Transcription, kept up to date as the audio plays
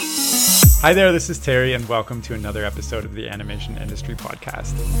Hi there, this is Terry, and welcome to another episode of the Animation Industry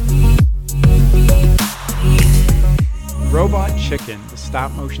Podcast. Robot Chicken, the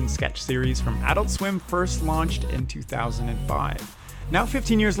stop-motion sketch series from Adult Swim, first launched in 2005. Now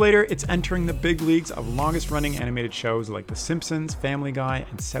 15 years later, it's entering the big leagues of longest-running animated shows like The Simpsons, Family Guy,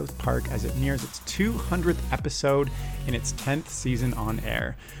 and South Park as it nears its 200th episode in its 10th season on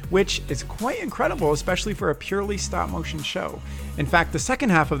air, which is quite incredible, especially for a purely stop-motion show. In fact, the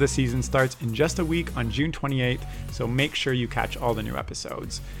second half of the season starts in just a week on June 28th, so make sure you catch all the new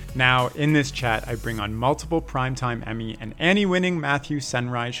episodes. Now, in this chat, I bring on multiple Primetime Emmy and Annie-winning Matthew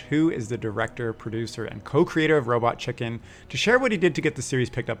Senreich, who is the director, producer, and co-creator of Robot Chicken, to share what he did to get the series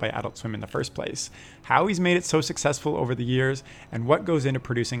picked up by Adult Swim in the first place, how he's made it so successful over the years, and what goes into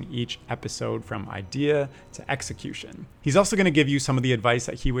producing each episode from idea to execution. He's also going to give you some of the advice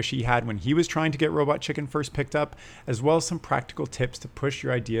that he wished he had when he was trying to get Robot Chicken first picked up, as well as some practical tips to push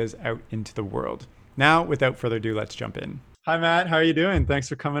your ideas out into the world. Now, without further ado, let's jump in. Hi, Matt. How are you doing? Thanks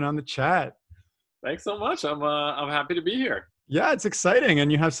for coming on the chat. Thanks so much. I'm happy to be here. Yeah, it's exciting,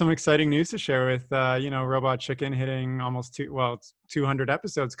 and you have some exciting news to share with Robot Chicken hitting almost 200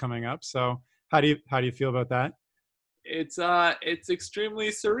 episodes coming up. So, how do you feel about that? It's extremely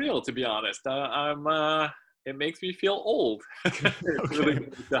surreal, to be honest. It makes me feel old. It really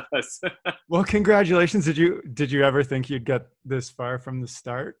does. Well, congratulations. Did you ever think you'd get this far from the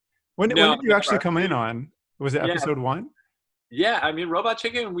start? When did you actually come in on? Was it episode 1? Yeah, I mean, Robot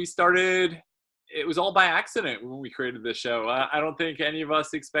Chicken, we started, it was all by accident when we created this show. I don't think any of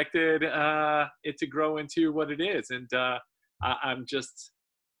us expected it to grow into what it is. And I'm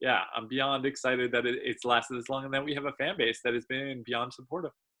beyond excited that it's lasted this long and that we have a fan base that has been beyond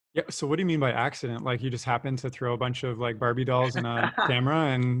supportive. Yeah. So what do you mean by accident? Like you just happened to throw a bunch of like Barbie dolls in a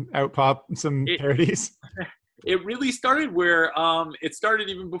camera and out pop some parodies? It really started where it started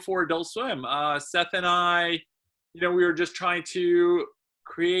even before Adult Swim. Seth and I, we were just trying to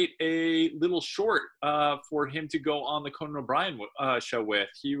create a little short for him to go on the Conan O'Brien show with.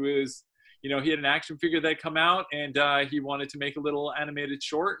 He was, he had an action figure that had come out, and he wanted to make a little animated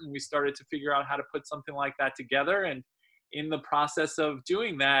short, and we started to figure out how to put something like that together. And in the process of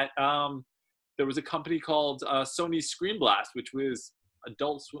doing that, there was a company called Sony Screen Blast, which was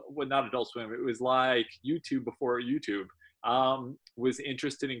not Adult Swim, it was like YouTube before YouTube, was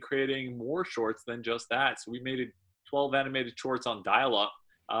interested in creating more shorts than just that. So we made 12 animated shorts on dial-up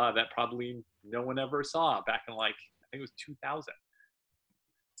that probably no one ever saw back in I think it was 2000.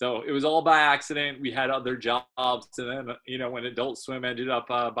 So it was all by accident. We had other jobs, and then when Adult Swim ended up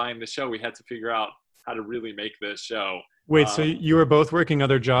buying the show, we had to figure out how to really make this show. Wait, so you were both working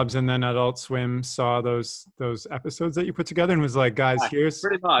other jobs, and then Adult Swim saw those episodes that you put together and was like, guys, here's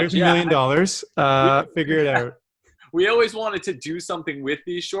 $1 million. Figure it out. We always wanted to do something with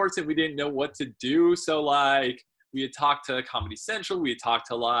these shorts, and we didn't know what to do. So we had talked to Comedy Central, we had talked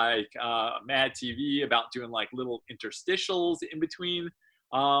to Mad TV about doing little interstitials in between.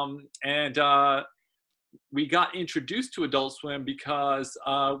 We got introduced to Adult Swim because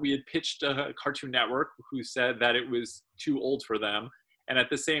we had pitched a Cartoon Network who said that it was too old for them. And at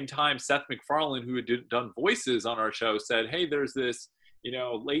the same time, Seth MacFarlane, who had done voices on our show, said, hey, there's this,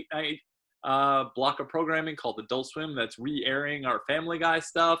 late night block of programming called Adult Swim that's re-airing our Family Guy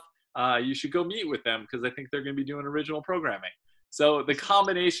stuff. You should go meet with them because I think they're going to be doing original programming. So the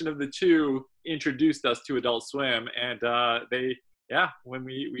combination of the two introduced us to Adult Swim, and when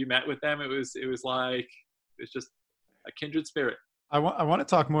we met with them, it was just a kindred spirit. I want to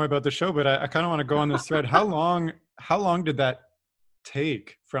talk more about the show, but I kind of want to go on this thread. How long did that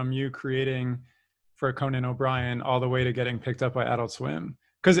take from you creating for Conan O'Brien all the way to getting picked up by Adult Swim?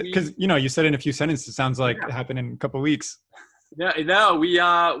 Because you said in a few sentences, it sounds like it happened in a couple of weeks. Yeah, no, we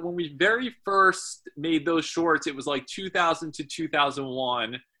when we very first made those shorts, it was 2000 to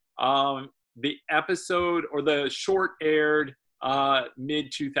 2001. The episode or the short aired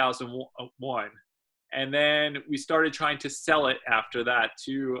mid 2001, and then we started trying to sell it after that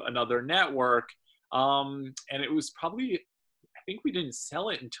to another network, and it was probably, I think we didn't sell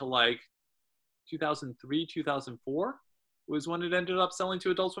it until 2003 2004 was when it ended up selling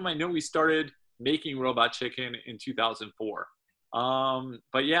to Adult Swim. I know we started making Robot Chicken in 2004,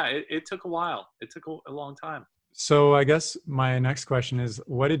 but yeah, it took a while. It took a long time. So I guess my next question is,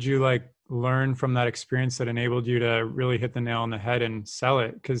 what did you learn from that experience that enabled you to really hit the nail on the head and sell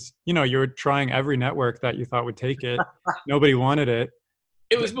it? Because, you were trying every network that you thought would take it. Nobody wanted it.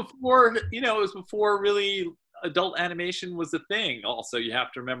 It was before really adult animation was a thing. Also, you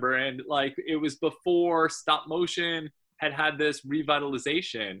have to remember. And it was before stop motion had this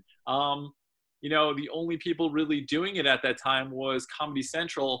revitalization. The only people really doing it at that time was Comedy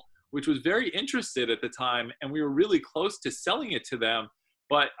Central which was very interested at the time, and we were really close to selling it to them.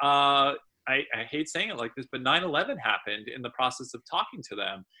 But I hate saying it like this, but 9/11 happened in the process of talking to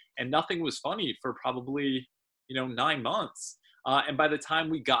them, and nothing was funny for probably 9 months. And by the time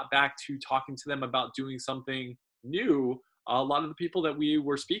we got back to talking to them about doing something new, a lot of the people that we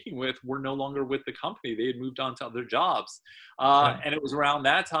were speaking with were no longer with the company. They had moved on to other jobs. And it was around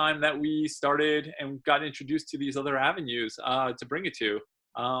that time that we started and got introduced to these other avenues to bring it to.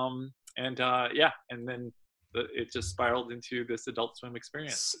 And then it just spiraled into this Adult Swim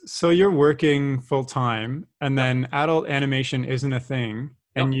experience. So you're working full time, and then adult animation isn't a thing,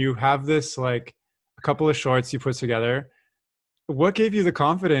 and you have this like a couple of shorts you put together. What gave you the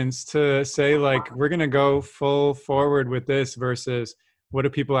confidence to say, like, we're going to go full forward with this versus what do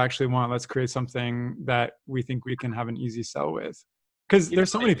people actually want? Let's create something that we think we can have an easy sell with. Because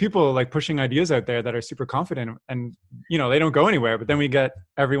there's so many people like pushing ideas out there that are super confident and, they don't go anywhere. But then we get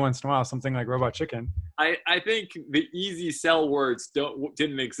every once in a while something like Robot Chicken. I think the easy sell words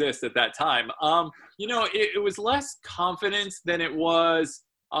didn't exist at that time. It was less confidence than it was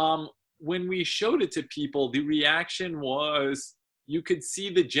when we showed it to people. The reaction was, you could see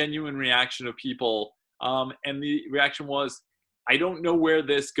the genuine reaction of people. And the reaction was, I don't know where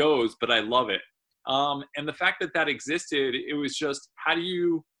this goes, but I love it. And the fact that existed, it was just, how do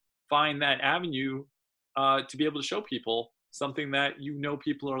you find that avenue to be able to show people something that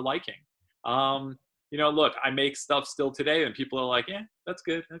people are liking? Look, I make stuff still today and people are like, yeah, that's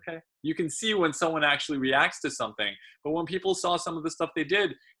good. Okay. You can see when someone actually reacts to something. But when people saw some of the stuff they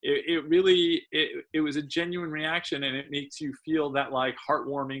did, it really was a genuine reaction, and it makes you feel that like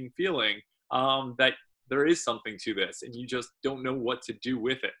heartwarming feeling that there is something to this and you just don't know what to do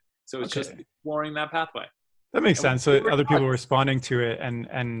with it. So it's just exploring that pathway. That makes sense. So other people responding to it and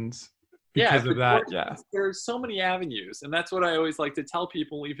because of that, there's so many avenues. And that's what I always like to tell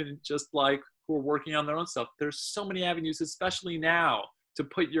people, even just like who are working on their own stuff. There's so many avenues, especially now, to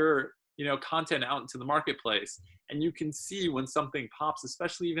put your content out into the marketplace. And you can see when something pops,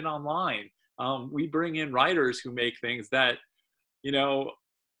 especially even online. We bring in writers who make things that,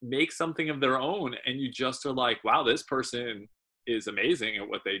 make something of their own. And you just are like, wow, this person is amazing at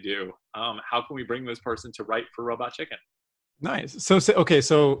what they do. How can we bring this person to write for Robot Chicken? Nice. So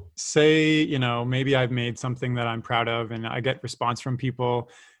say, maybe I've made something that I'm proud of and I get response from people.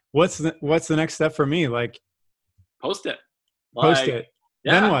 What's the next step for me? Like, post it. Post it.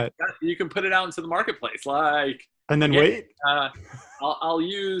 Yeah, then what? You can put it out into the marketplace. Like, and then wait. I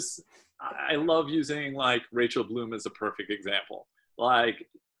love using like Rachel Bloom as a perfect example. Like,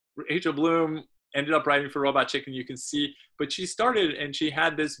 Rachel Bloom ended up writing for Robot Chicken, you can see, but she started and she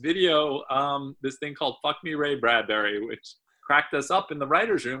had this video, this thing called Fuck Me Ray Bradbury, which cracked us up in the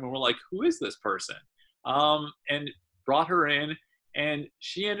writer's room. And we're like, who is this person? And brought her in, and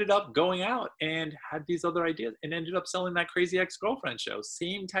she ended up going out and had these other ideas and ended up selling that Crazy Ex-Girlfriend show.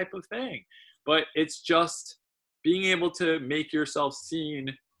 Same type of thing. But it's just being able to make yourself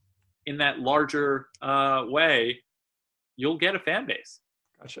seen in that larger way, you'll get a fan base.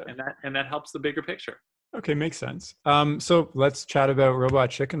 Gotcha. And that helps the bigger picture. Okay, makes sense. So let's chat about Robot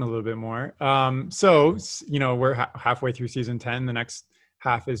Chicken a little bit more. We're halfway through season 10. The next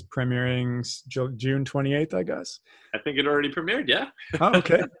half is premiering June 28th, I guess. I think it already premiered, yeah. Oh,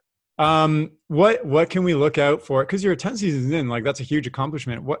 okay. What can we look out for? Because you're 10 seasons in, like that's a huge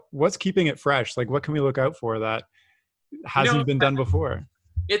accomplishment. What's keeping it fresh? Like, what can we look out for that hasn't been done before?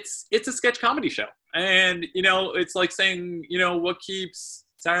 It's a sketch comedy show. And, it's like saying, what keeps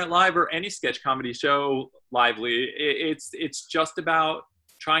Saturday Night Live or any sketch comedy show lively. It's just about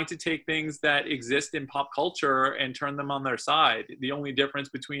trying to take things that exist in pop culture and turn them on their side. The only difference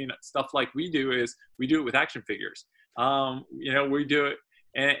between stuff like we do is we do it with action figures. We do it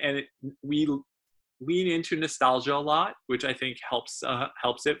and we lean into nostalgia a lot, which I think helps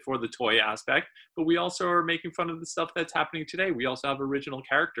it for the toy aspect. But we also are making fun of the stuff that's happening today. We also have original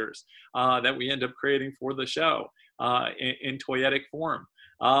characters that we end up creating for the show in toyetic form.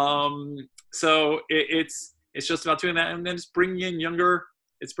 So it's just about doing that, and then it's bringing in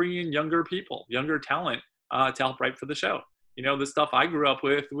younger people, younger talent to help write for the show. The stuff I grew up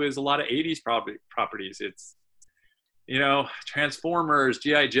with was a lot of 80s properties. It's Transformers,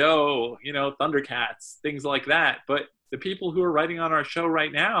 G.I. Joe, Thundercats, things like that. But the people who are writing on our show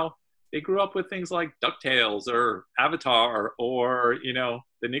right now, they grew up with things like DuckTales or Avatar or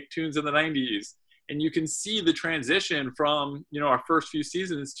the Nicktoons of the 90s. And you can see the transition from, our first few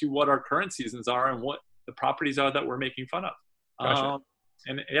seasons to what our current seasons are and what the properties are that we're making fun of. Gotcha.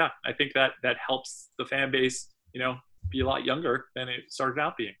 I think that helps the fan base, be a lot younger than it started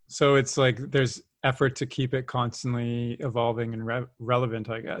out being. So it's like effort to keep it constantly evolving and relevant,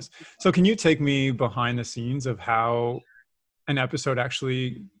 I guess. So can you take me behind the scenes of how an episode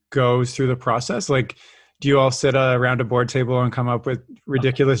actually goes through the process? Like, do you all sit around a board table and come up with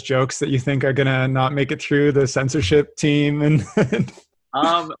ridiculous jokes that you think are gonna not make it through the censorship team? And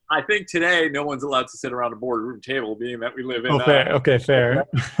I think today no one's allowed to sit around a boardroom table, being that we live in. fair. Okay, fair.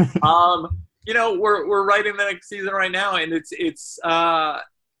 We're writing the next season right now, and it's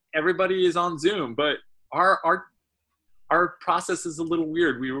everybody is on Zoom, but our process is a little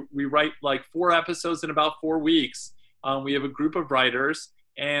weird. We write like 4 episodes in about 4 weeks. We have a group of writers,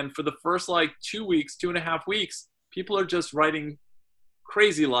 and for the first like 2 weeks, 2.5 weeks, people are just writing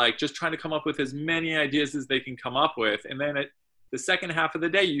crazy, like just trying to come up with as many ideas as they can come up with. And then at the second half of the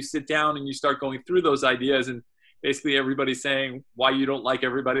day, you sit down and you start going through those ideas, and basically everybody's saying why you don't like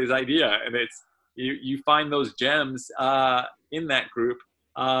everybody's idea. And it's, you find those gems in that group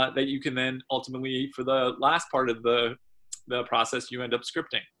that you can then ultimately, for the last part of the process, you end up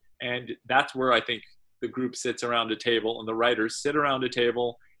scripting. And that's where I think the group sits around a table and the writers sit around a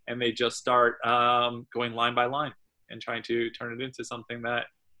table and they just start going line by line and trying to turn it into something that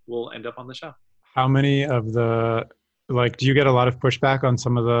will end up on the show. How many of the, like, do you get a lot of pushback on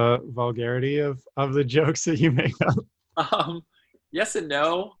some of the vulgarity of the jokes that you make up? Yes and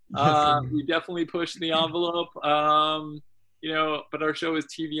no. We definitely push the envelope, but our show is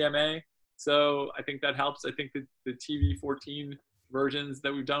TVMA. So I think that helps. I think the TV 14 versions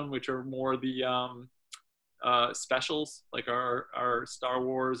that we've done, which are more the specials, like our Star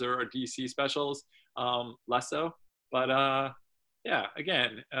Wars or our DC specials, less so. But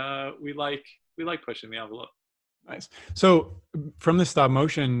again, we like pushing the envelope. Nice. So from the stop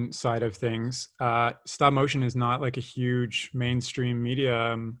motion side of things, stop motion is not like a huge mainstream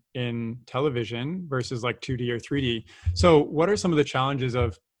medium in television versus like 2D or 3D. So what are some of the challenges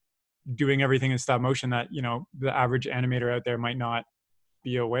of doing everything in stop motion that, the average animator out there might not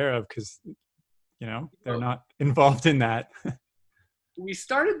be aware of because, they're not involved in that? We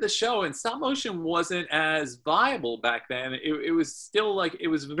started the show and stop motion wasn't as viable back then. It was still like, it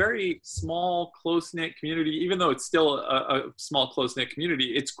was a very small, close-knit community. Even though it's still a small, close-knit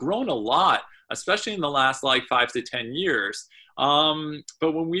community, it's grown a lot, especially in the last like 5 to 10 years.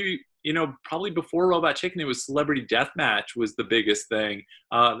 But when we, probably before Robot Chicken, it was Celebrity Deathmatch was the biggest thing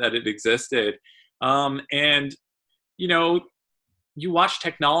that it existed. You watch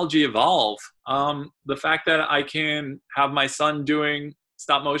technology evolve. The fact that I can have my son doing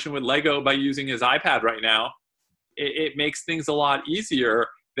stop motion with Lego by using his iPad right now, it makes things a lot easier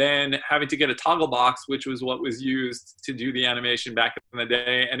than having to get a toggle box, which was what was used to do the animation back in the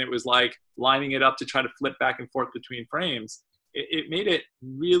day. And it was like lining it up to try to flip back and forth between frames. It made it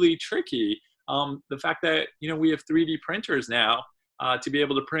really tricky. The fact that, we have 3D printers now to be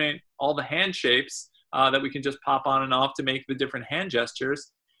able to print all the hand shapes that we can just pop on and off to make the different hand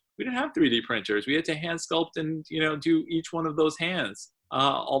gestures. We didn't have 3D printers. We had to hand sculpt and, do each one of those hands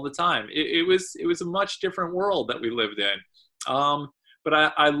all the time. It was a much different world that we lived in. But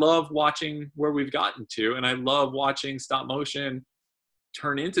I love watching where we've gotten to, and I love watching stop motion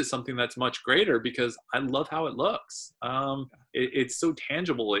turn into something that's much greater because I love how it looks. It's so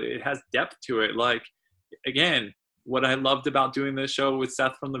tangible. It has depth to it. Like, again, what I loved about doing this show with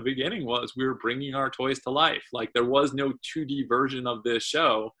Seth from the beginning was we were bringing our toys to life. Like, there was no 2D version of this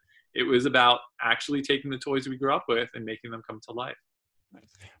show. It was about actually taking the toys we grew up with and making them come to life.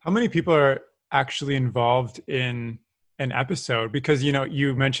 How many people are actually involved in an episode? Because,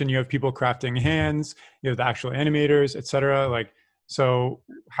 you mentioned you have people crafting hands, you have the actual animators, et cetera. Like, so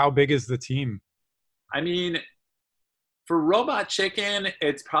how big is the team? I mean, for Robot Chicken,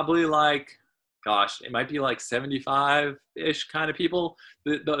 it's probably like, it might be like 75-ish kind of people.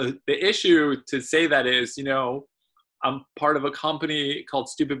 The issue to say that is, I'm part of a company called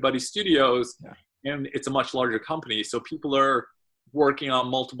Stupid Buddy Studios, and it's a much larger company. So people are working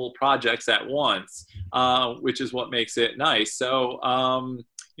on multiple projects at once, which is what makes it nice. So,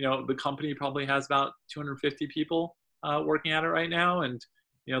 the company probably has about 250 people working at it right now. And,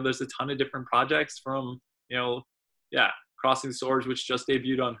 there's a ton of different projects from, Crossing Swords, which just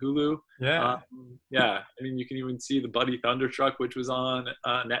debuted on Hulu. I mean, you can even see the Buddy Thunderstruck, which was on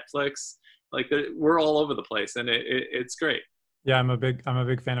Netflix. Like, we're all over the place, and it's great. Yeah, I'm a big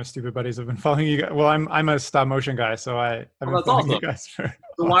fan of Stupid Buddies. I've been following you guys. Well, I'm a stop motion guy, so I've been following you guys for.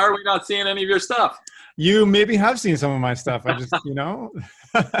 So why are we not seeing any of your stuff? You maybe have seen some of my stuff. I just, You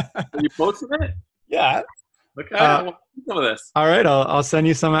posted it? Yeah. Okay, I want to see some of this. All right, I'll send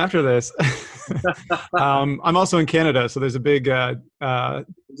you some after this. I'm also in Canada, so there's a big It's a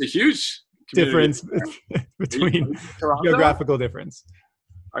huge difference between geographical difference.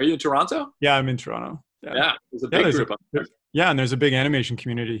 Are you in Toronto? Yeah, I'm in Toronto. Yeah. Yeah, there's a Yeah, big group up there. yeah, and there's a big animation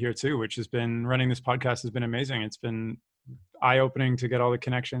community here too, which has been running this podcast has been amazing. It's been eye-opening to get all the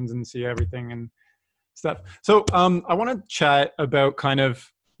connections and see everything and stuff. So I want to chat about kind of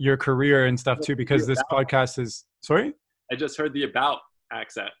your career and stuff too, because this podcast is sorry? I just heard the about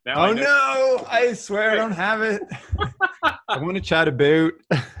accent. Now Oh no, I swear I don't have it. I want to chat about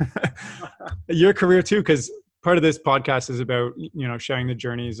your career too, because part of this podcast is about, you know, sharing the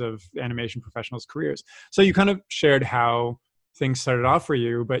journeys of animation professionals' careers. So you kind of shared how things started off for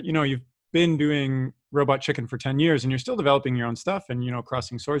you, but you know, you've been doing Robot Chicken for 10 years and you're still developing your own stuff, and you know,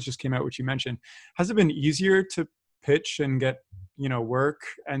 Crossing Swords just came out, which you mentioned. Has it been easier to pitch and get, you know, work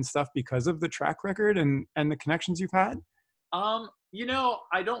and stuff because of the track record and the connections you've had? You know,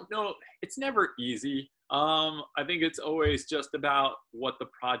 I don't know. It's never easy. I think it's always just about what the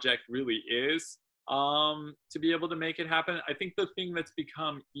project really is, to be able to make it happen. I think the thing that's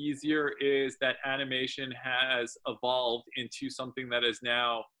become easier is that animation has evolved into something that is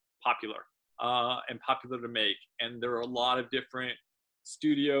now popular, and popular to make. And there are a lot of different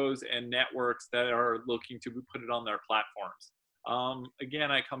studios and networks that are looking to put it on their platforms.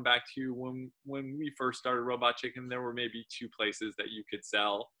 Again, I come back to when we first started Robot Chicken, there were maybe 2 places that you could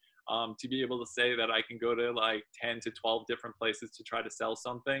sell. To be able to say that I can go to like 10 to 12 different places to try to sell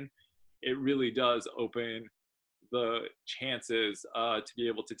something, it really does open the chances to be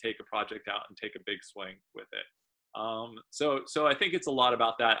able to take a project out and take a big swing with it. So I think it's a lot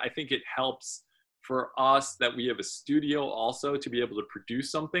about that. I think it helps for us that we have a studio also to be able to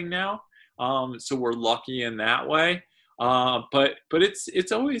produce something now. So we're lucky in that way. But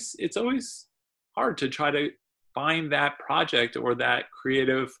it's always hard to try to find that project or that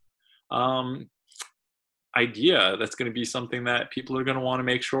creative idea that's going to be something that people are going to want to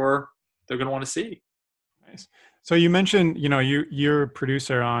make sure they're going to want to see. Nice. So you mentioned, you know, you're a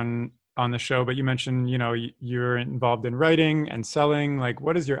producer on the show, but you mentioned, you know, you're involved in writing and selling. Like,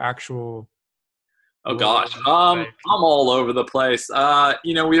 what is your actual? Oh gosh, I'm all over the place.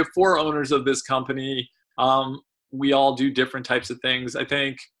 You know, we have 4 owners of this company. We all do different types of things. I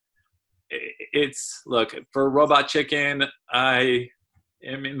think look, for Robot Chicken, I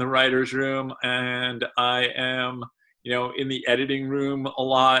am in the writer's room and I am, you know, in the editing room a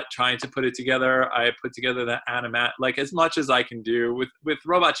lot, trying to put it together. I put together the like as much as I can do with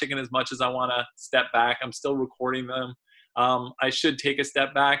Robot Chicken. As much as I want to step back, I'm still recording them. I should take a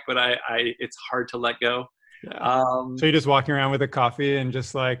step back, but it's hard to let go. Yeah. So you're just walking around with a coffee and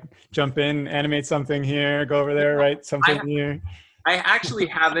just like jump in, animate something here, go over there, write something here. I actually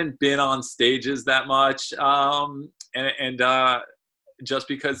haven't been on stages that much. Just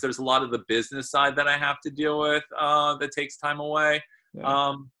because there's a lot of the business side that I have to deal with, that takes time away.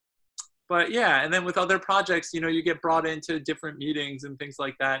 Yeah. But yeah, and then with other projects, you know, you get brought into different meetings and things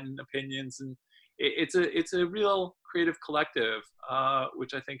like that and opinions, and it's a real creative collective,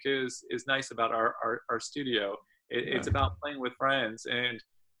 which I think is nice about our studio. It's about playing with friends, and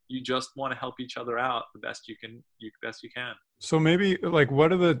you just want to help each other out the best you can. So maybe like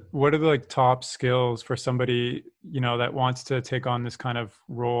what are the like top skills for somebody, you know, that wants to take on this kind of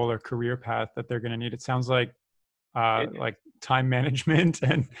role or career path that they're going to need? It sounds like time management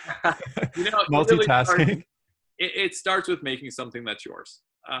and you know, multitasking. It starts with making something that's yours.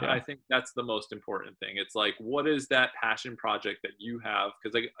 I think that's the most important thing. It's like, what is that passion project that you have?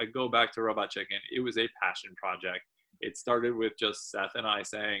 Because I go back to Robot Chicken. It was a passion project. It started with just Seth and I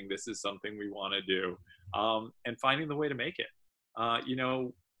saying, this is something we want to do, and finding the way to make it. You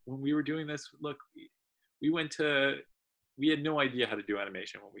know, when we were doing this, look, we had no idea how to do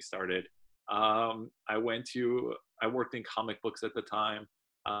animation when we started. I worked in comic books at the time.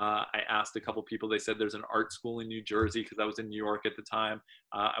 I asked a couple people, they said there's an art school in New Jersey, because I was in New York at the time.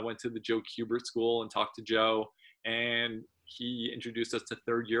 I went to the Joe Kubert School and talked to Joe, and he introduced us to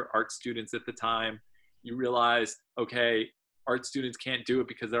 3rd-year art students at the time. You realize, okay, art students can't do it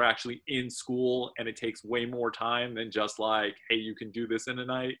because they're actually in school, and it takes way more time than just like, hey, you can do this in a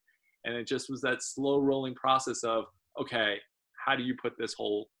night. And it just was that slow rolling process of, okay, how do you put this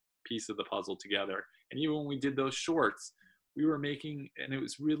whole piece of the puzzle together? And even when we did those shorts, we were making, and it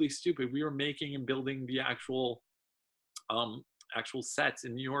was really stupid, we were making and building the actual sets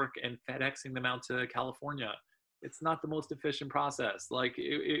in New York and FedExing them out to California. It's not the most efficient process. Like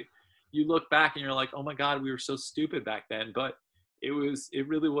you look back and you're like, oh my God, we were so stupid back then. But it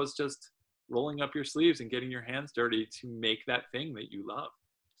really was just rolling up your sleeves and getting your hands dirty to make that thing that you love.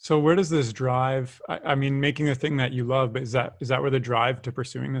 So where does this drive? I mean, making the thing that you love, but is that where the drive to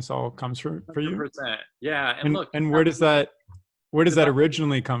pursuing this all comes from for you? 100%. Yeah. And look, and where does that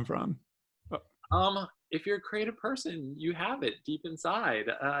originally come from? if you're a creative person, you have it deep inside.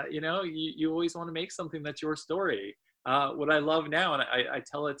 You always want to make something that's your story. What I love now, and I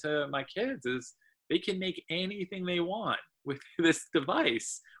tell it to my kids, is they can make anything they want with this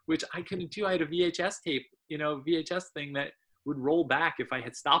device, which I couldn't do. I had a VHS tape, VHS thing that would roll back if I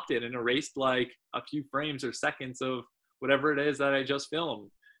had stopped it and erased like a few frames or seconds of whatever it is that I just filmed.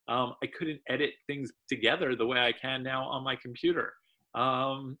 I couldn't edit things together the way I can now on my computer.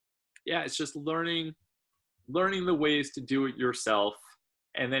 It's just learning the ways to do it yourself,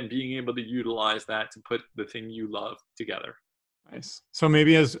 and then being able to utilize that to put the thing you love together. Nice. So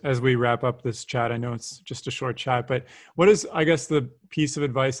maybe as we wrap up this chat, I know it's just a short chat, but what is, I guess, the piece of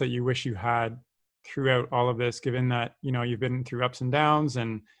advice that you wish you had throughout all of this, given that, you've been through ups and downs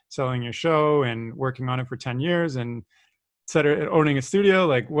and selling your show and working on it for 10 years and owning a studio?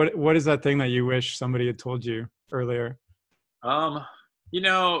 Like what is that thing that you wish somebody had told you earlier? That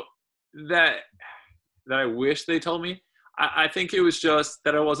I wish they told me. I think it was just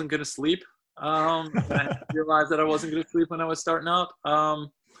that I wasn't going to sleep. I realized that I wasn't going to sleep when I was starting up.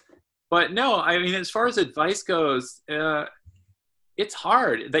 But no, I mean, as far as advice goes, it's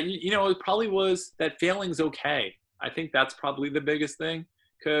hard. That it probably was that failing's okay. I think that's probably the biggest thing,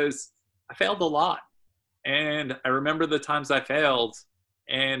 because I failed a lot, and I remember the times I failed,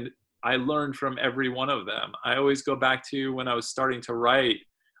 and I learned from every one of them. I always go back to when I was starting to write.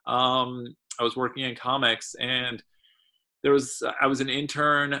 I was working in comics, and I was an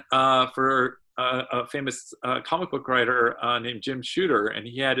intern for a famous comic book writer named Jim Shooter, and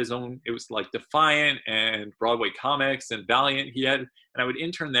he had his own. It was like Defiant and Broadway Comics and Valiant. And I would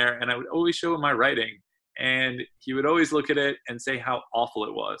intern there, and I would always show him my writing, and he would always look at it and say how awful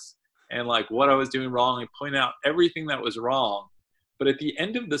it was, and like what I was doing wrong, and point out everything that was wrong. But at the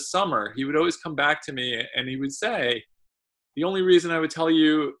end of the summer, he would always come back to me, and he would say, "The only reason I would tell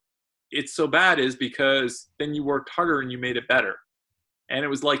you it's so bad is because then you worked harder and you made it better." And it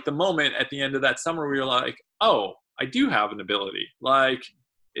was like the moment at the end of that summer where you're like, oh, I do have an ability. Like,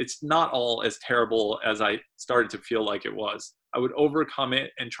 it's not all as terrible as I started to feel like it was. I would overcome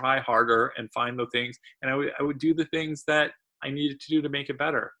it and try harder and find the things. And I would do the things that I needed to do to make it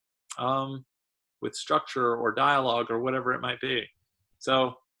better, with structure or dialogue or whatever it might be.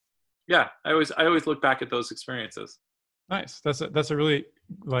 So yeah, I always look back at those experiences. Nice. That's a really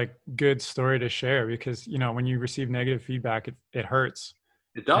good story to share, because, when you receive negative feedback, it hurts.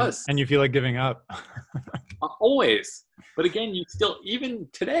 It does. And you feel like giving up. Always. But again, even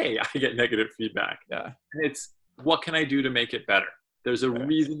today, I get negative feedback. Yeah. And it's, what can I do to make it better? There's a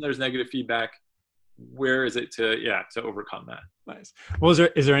reason there's negative feedback. Where is it to overcome that? Nice. Well,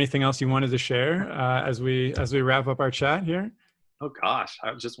 is there anything else you wanted to share as we wrap up our chat here? Oh gosh,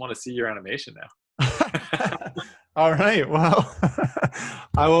 I just want to see your animation now. All right. Well,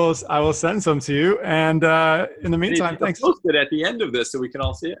 I will send some to you. And in the meantime, thanks. Post it at the end of this so we can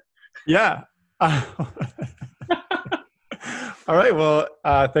all see it. Yeah. All right. Well,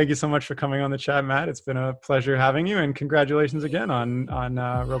 thank you so much for coming on the chat, Matt. It's been a pleasure having you, and congratulations again on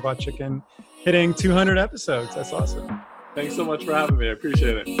Robot Chicken hitting 200 episodes. That's awesome. Thanks so much for having me. I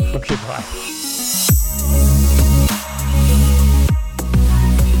appreciate it. Okay. Bye.